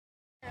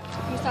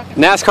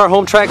NASCAR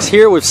Home Tracks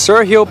here with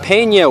Sergio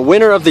Pena,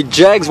 winner of the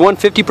JEGS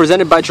 150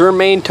 presented by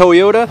Germain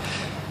Toyota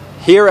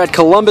here at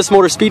Columbus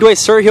Motor Speedway.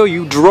 Sergio,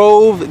 you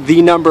drove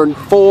the number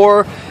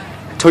 4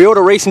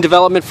 Toyota Racing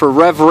Development for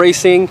Rev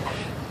Racing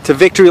to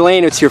victory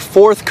lane. It's your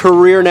 4th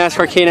career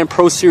NASCAR K&N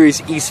Pro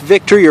Series East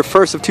victory, your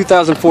first of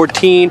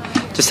 2014.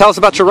 Just tell us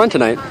about your run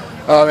tonight.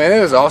 Oh man,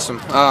 it was awesome.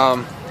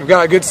 We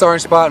got a good starting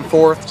spot in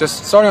 4th.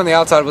 Just starting on the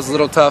outside was a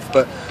little tough,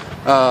 but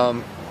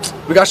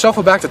we got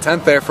shuffled back to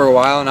 10th there for a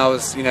while, and I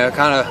was, kind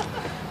of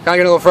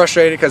getting a little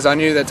frustrated because I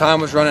knew that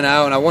time was running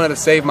out, and I wanted to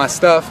save my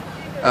stuff.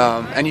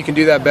 And you can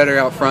do that better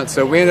out front.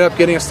 So we ended up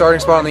getting a starting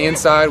spot on the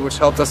inside, which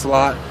helped us a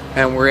lot,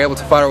 and we were able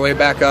to fight our way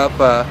back up.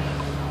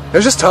 It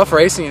was just tough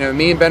racing.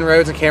 Me and Ben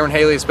Rhodes and Cameron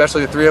Haley,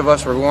 especially the 3 of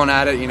us, were going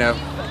at it.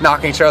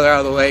 Knocking each other out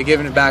of the way,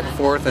 giving it back and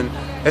forth, and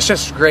it's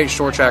just great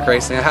short track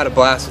racing. I had a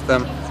blast with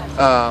them.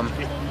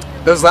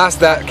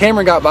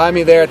 Cameron got by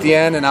me there at the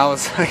end, and I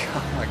was like,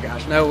 oh my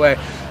gosh, no way.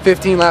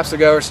 15 laps to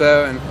go or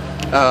so, and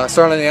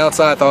starting on the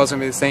outside, I thought it was going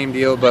to be the same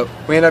deal, but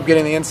we ended up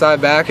getting the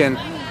inside back, and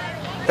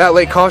that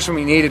late caution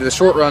we needed. The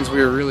short runs we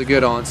were really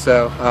good on,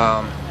 so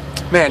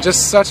man,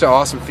 just such an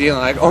awesome feeling.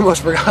 I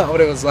almost forgot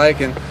what it was like,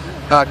 and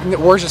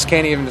words just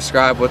can't even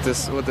describe what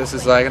this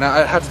is like. And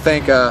I have to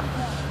thank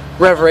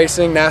Rev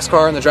Racing,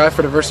 NASCAR, and the Drive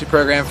for Diversity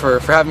program for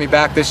having me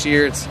back this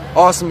year. It's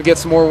awesome to get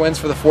some more wins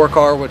for the 4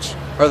 car, which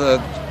are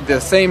the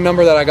same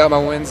number that I got my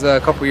wins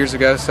a couple years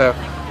ago. So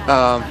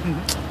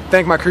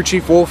thank my crew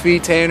chief Wolfie,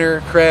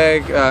 Tanner,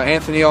 Craig,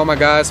 Anthony, all my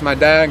guys, my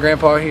dad and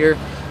grandpa here.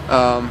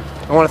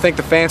 I want to thank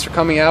the fans for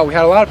coming out. We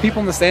had a lot of people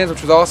in the stands,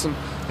 which was awesome,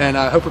 and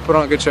I hope we put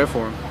on a good show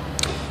for them.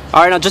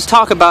 All right, now just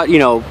talk about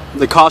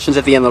the cautions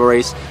at the end of the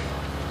race.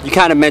 You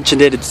kind of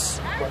mentioned it.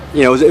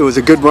 It was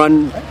a good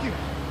run.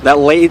 That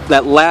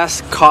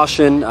last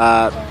caution,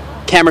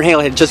 Cameron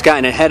Haley had just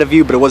gotten ahead of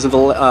you, but it wasn't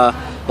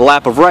the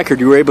lap of record.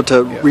 You were able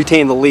to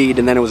retain the lead,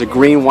 and then it was a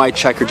green-white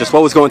checker. Just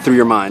what was going through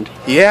your mind?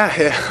 Yeah,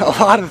 a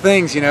lot of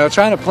things.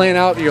 Trying to plan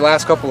out your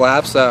last couple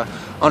laps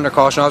under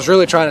caution. I was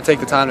really trying to take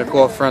the time to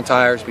pull off front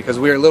tires because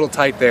we were a little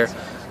tight there.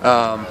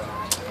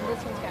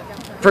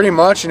 Pretty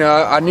much,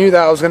 I knew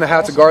that I was going to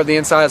have to guard the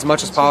inside as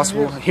much as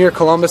possible. Here at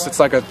Columbus,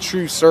 it's like a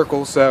true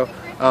circle, so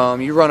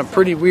you run a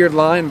pretty weird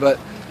line, but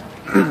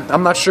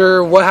I'm not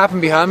sure what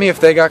happened behind me,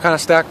 if they got kind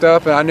of stacked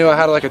up, and I knew I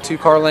had like a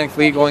 2-car length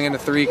lead going into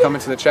 3 coming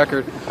to the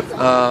checkered.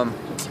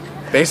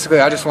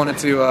 Basically, I just wanted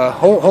to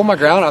hold my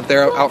ground out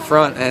there out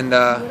front, and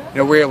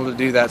we were able to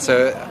do that,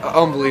 so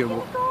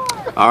unbelievable.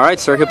 All right,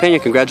 Sergio Pena,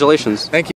 congratulations. Thank you.